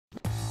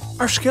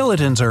Our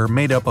skeletons are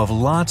made up of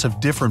lots of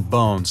different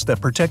bones that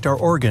protect our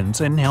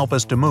organs and help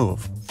us to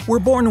move. We're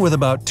born with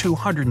about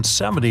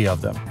 270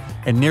 of them,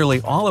 and nearly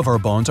all of our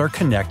bones are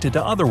connected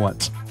to other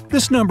ones.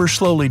 This number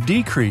slowly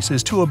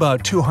decreases to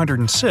about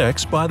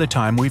 206 by the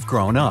time we've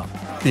grown up.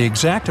 The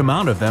exact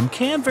amount of them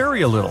can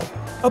vary a little.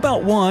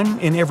 About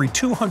 1 in every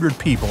 200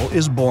 people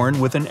is born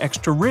with an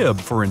extra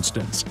rib, for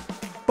instance.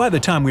 By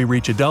the time we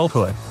reach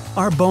adulthood,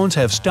 our bones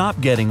have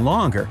stopped getting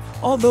longer,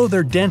 although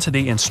their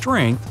density and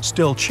strength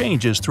still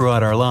changes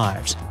throughout our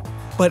lives.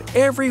 But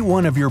every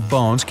one of your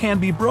bones can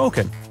be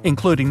broken,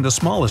 including the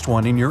smallest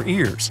one in your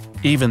ears.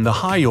 Even the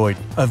hyoid,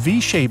 a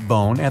V-shaped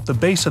bone at the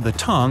base of the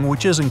tongue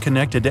which isn't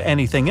connected to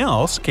anything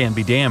else, can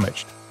be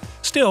damaged.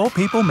 Still,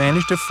 people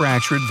manage to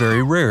fracture it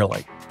very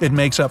rarely. It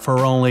makes up for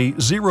only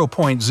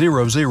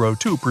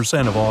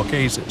 0.002% of all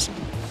cases.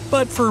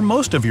 But for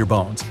most of your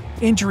bones,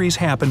 injuries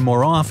happen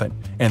more often,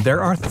 and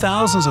there are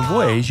thousands of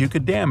ways you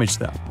could damage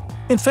them.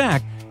 In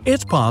fact,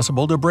 it's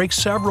possible to break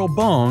several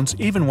bones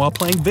even while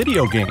playing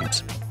video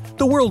games.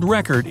 The world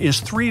record is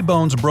 3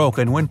 bones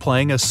broken when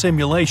playing a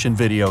simulation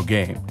video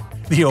game.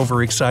 The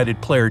overexcited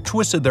player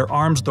twisted their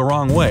arms the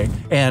wrong way,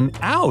 and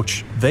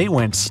ouch, they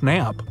went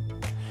snap.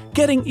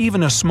 Getting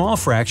even a small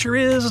fracture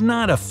is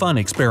not a fun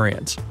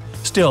experience.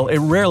 Still, it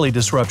rarely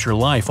disrupts your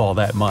life all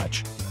that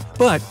much.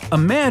 But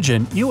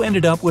imagine you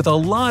ended up with a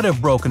lot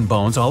of broken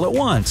bones all at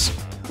once,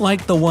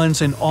 like the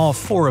ones in all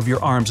 4 of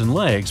your arms and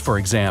legs, for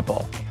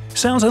example.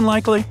 Sounds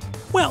unlikely?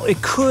 Well,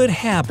 it could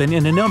happen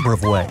in a number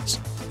of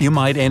ways. You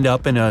might end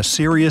up in a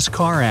serious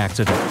car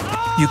accident.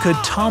 You could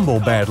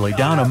tumble badly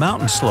down a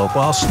mountain slope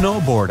while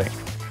snowboarding.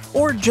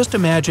 Or just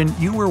imagine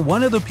you were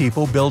one of the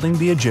people building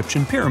the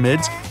Egyptian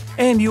pyramids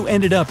and you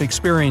ended up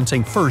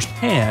experiencing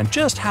firsthand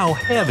just how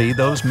heavy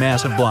those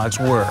massive blocks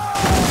were.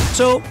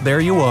 So there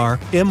you are,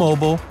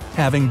 immobile,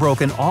 having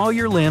broken all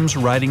your limbs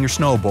riding your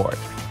snowboard.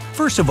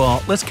 First of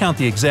all, let's count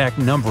the exact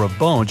number of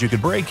bones you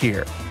could break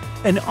here.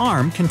 An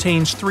arm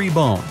contains 3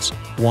 bones,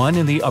 1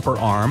 in the upper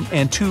arm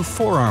and 2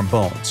 forearm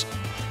bones.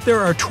 There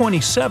are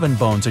 27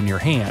 bones in your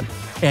hand,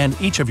 and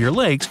each of your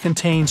legs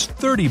contains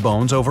 30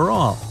 bones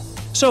overall.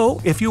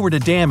 So, if you were to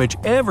damage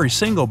every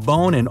single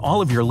bone in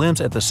all of your limbs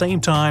at the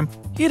same time,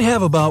 you'd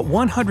have about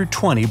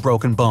 120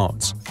 broken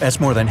bones. That's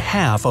more than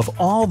half of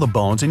all the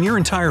bones in your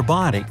entire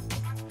body.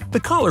 The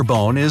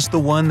collarbone is the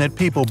one that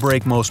people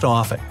break most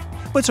often.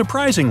 But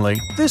surprisingly,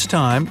 this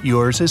time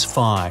yours is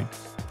fine.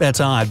 That's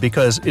odd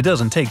because it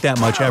doesn't take that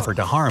much effort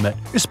to harm it,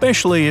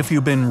 especially if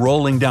you've been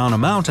rolling down a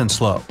mountain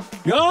slope.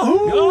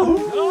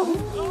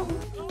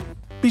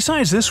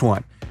 Besides this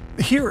one,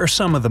 here are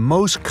some of the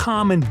most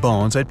common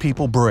bones that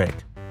people break: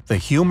 the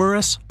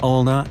humerus,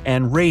 ulna,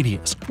 and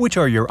radius, which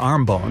are your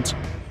arm bones,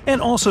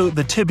 and also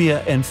the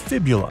tibia and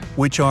fibula,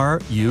 which are,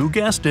 you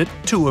guessed it,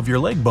 2 of your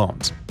leg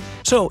bones.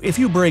 So if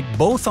you break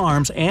both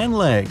arms and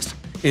legs,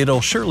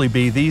 it'll surely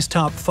be these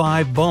top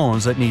 5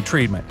 bones that need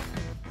treatment.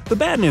 The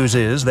bad news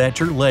is that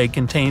your leg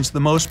contains the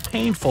most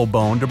painful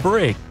bone to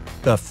break,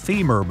 the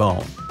femur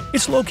bone.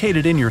 It's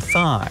located in your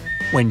thigh.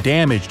 When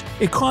damaged,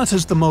 it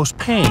causes the most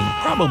pain,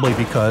 probably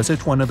because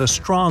it's one of the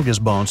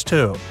strongest bones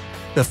too.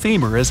 The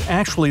femur is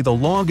actually the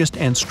longest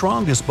and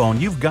strongest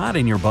bone you've got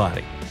in your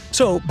body.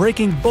 So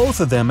breaking both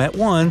of them at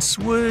once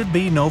would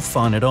be no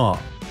fun at all.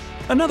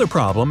 Another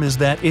problem is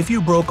that if you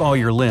broke all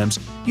your limbs,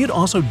 you'd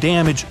also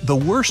damage the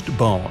worst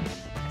bone.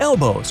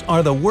 Elbows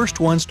are the worst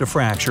ones to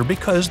fracture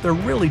because they're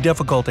really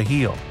difficult to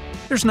heal.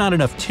 There's not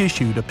enough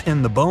tissue to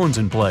pin the bones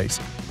in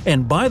place,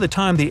 and by the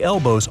time the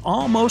elbow's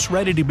almost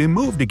ready to be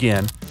moved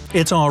again,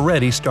 it's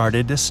already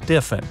started to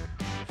stiffen.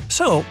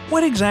 So,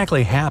 what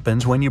exactly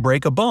happens when you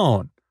break a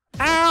bone?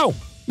 Ow!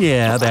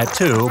 Yeah, that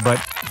too, but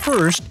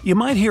first, you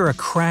might hear a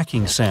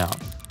cracking sound.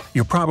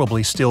 You'll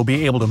probably still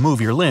be able to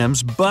move your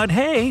limbs, but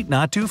hey,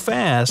 not too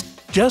fast.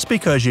 Just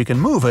because you can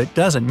move it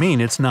doesn't mean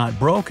it's not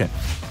broken.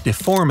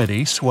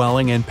 Deformity,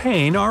 swelling, and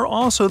pain are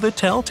also the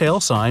telltale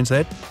signs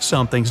that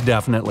something's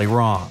definitely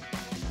wrong.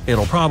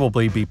 It'll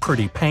probably be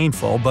pretty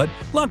painful, but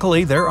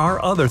luckily there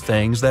are other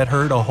things that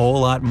hurt a whole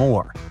lot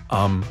more.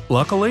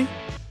 Luckily?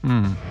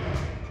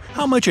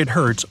 How much it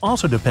hurts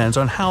also depends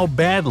on how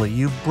badly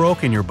you've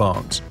broken your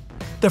bones.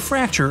 The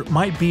fracture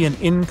might be an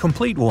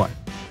incomplete one.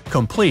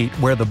 Complete,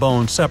 where the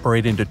bones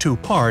separate into 2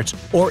 parts,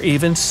 or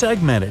even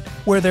segmented,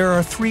 where there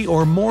are 3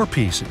 or more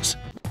pieces.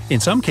 In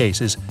some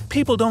cases,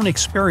 people don't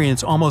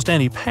experience almost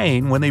any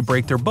pain when they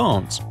break their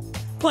bones.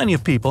 Plenty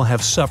of people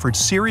have suffered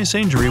serious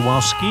injury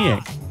while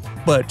skiing.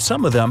 But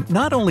some of them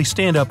not only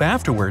stand up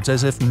afterwards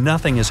as if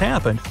nothing has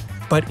happened,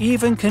 but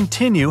even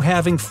continue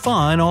having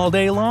fun all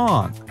day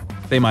long.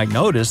 They might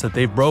notice that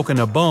they've broken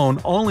a bone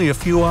only a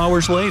few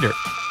hours later.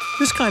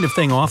 This kind of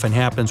thing often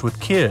happens with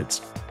kids.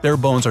 Their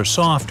bones are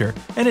softer,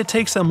 and it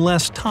takes them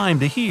less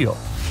time to heal.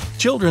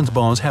 Children's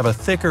bones have a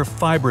thicker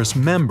fibrous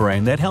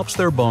membrane that helps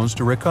their bones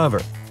to recover.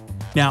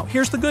 Now,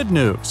 here's the good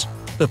news.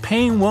 The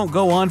pain won't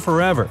go on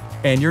forever,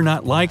 and you're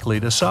not likely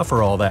to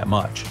suffer all that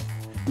much.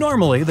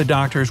 Normally, the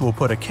doctors will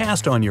put a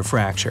cast on your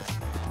fracture.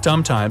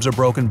 Sometimes a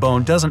broken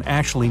bone doesn't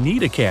actually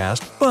need a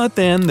cast, but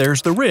then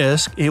there's the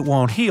risk it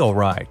won't heal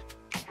right.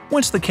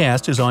 Once the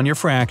cast is on your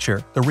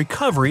fracture, the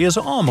recovery is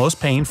almost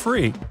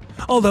pain-free,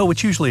 although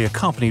it's usually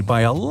accompanied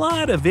by a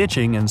lot of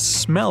itching and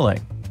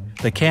smelling.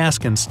 The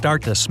cast can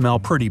start to smell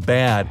pretty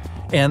bad,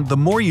 and the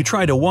more you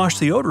try to wash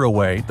the odor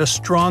away, the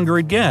stronger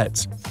it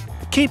gets.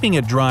 Keeping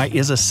it dry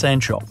is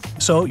essential,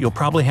 so you'll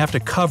probably have to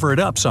cover it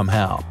up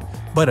somehow.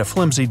 But a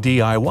flimsy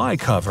DIY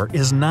cover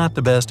is not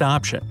the best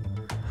option.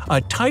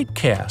 A tight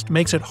cast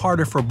makes it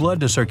harder for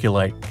blood to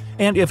circulate,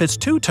 and if it's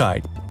too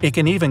tight, it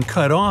can even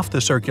cut off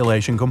the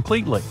circulation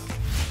completely.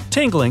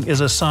 Tingling is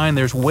a sign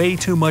there's way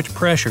too much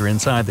pressure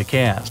inside the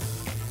cast.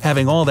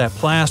 Having all that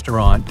plaster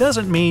on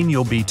doesn't mean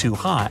you'll be too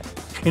hot.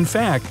 In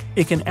fact,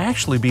 it can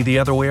actually be the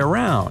other way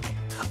around.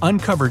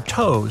 Uncovered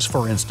toes,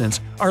 for instance,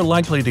 are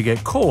likely to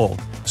get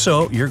cold,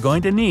 so you're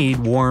going to need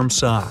warm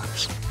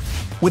socks.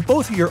 With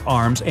both of your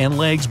arms and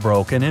legs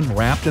broken and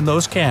wrapped in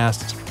those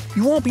casts,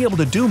 you won't be able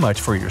to do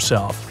much for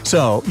yourself,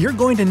 so you're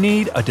going to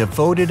need a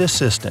devoted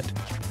assistant.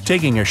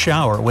 Taking a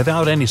shower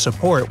without any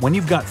support when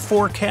you've got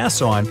 4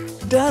 casts on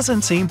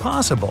doesn't seem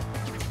possible.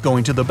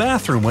 Going to the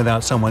bathroom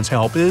without someone's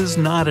help is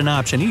not an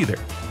option either.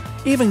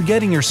 Even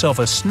getting yourself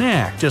a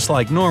snack just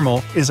like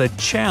normal is a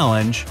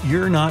challenge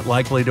you're not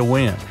likely to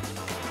win.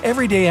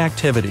 Everyday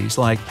activities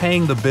like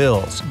paying the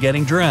bills,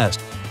 getting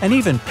dressed, and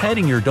even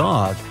petting your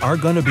dog are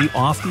going to be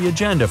off the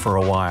agenda for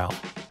a while.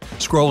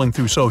 Scrolling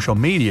through social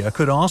media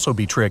could also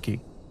be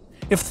tricky.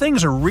 If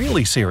things are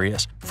really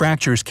serious,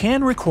 fractures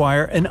can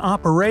require an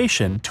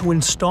operation to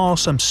install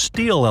some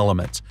steel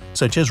elements,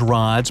 such as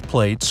rods,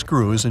 plates,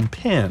 screws, and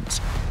pins.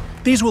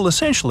 These will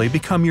essentially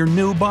become your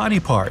new body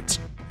parts.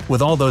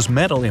 With all those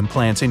metal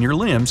implants in your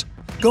limbs,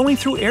 going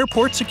through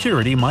airport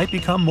security might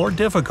become more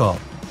difficult.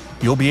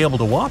 You'll be able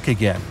to walk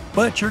again,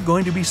 but you're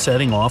going to be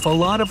setting off a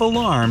lot of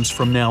alarms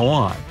from now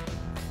on.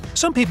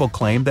 Some people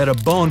claim that a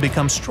bone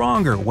becomes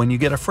stronger when you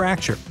get a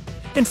fracture.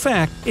 In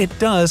fact, it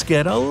does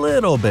get a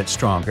little bit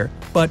stronger,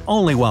 but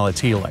only while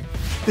it's healing.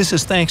 This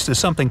is thanks to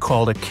something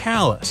called a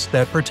callus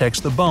that protects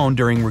the bone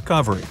during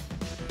recovery.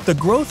 The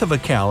growth of a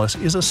callus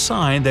is a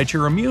sign that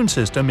your immune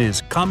system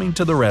is coming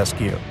to the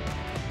rescue.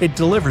 It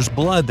delivers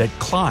blood that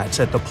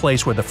clots at the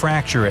place where the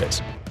fracture is.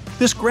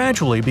 This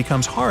gradually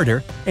becomes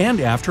harder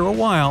and after a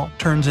while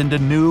turns into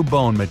new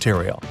bone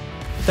material.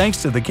 Thanks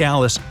to the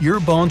callus, your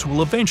bones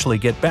will eventually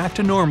get back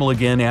to normal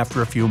again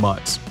after a few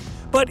months.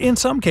 But in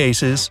some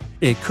cases,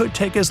 it could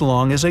take as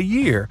long as a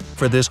year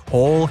for this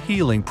whole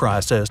healing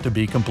process to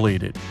be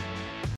completed.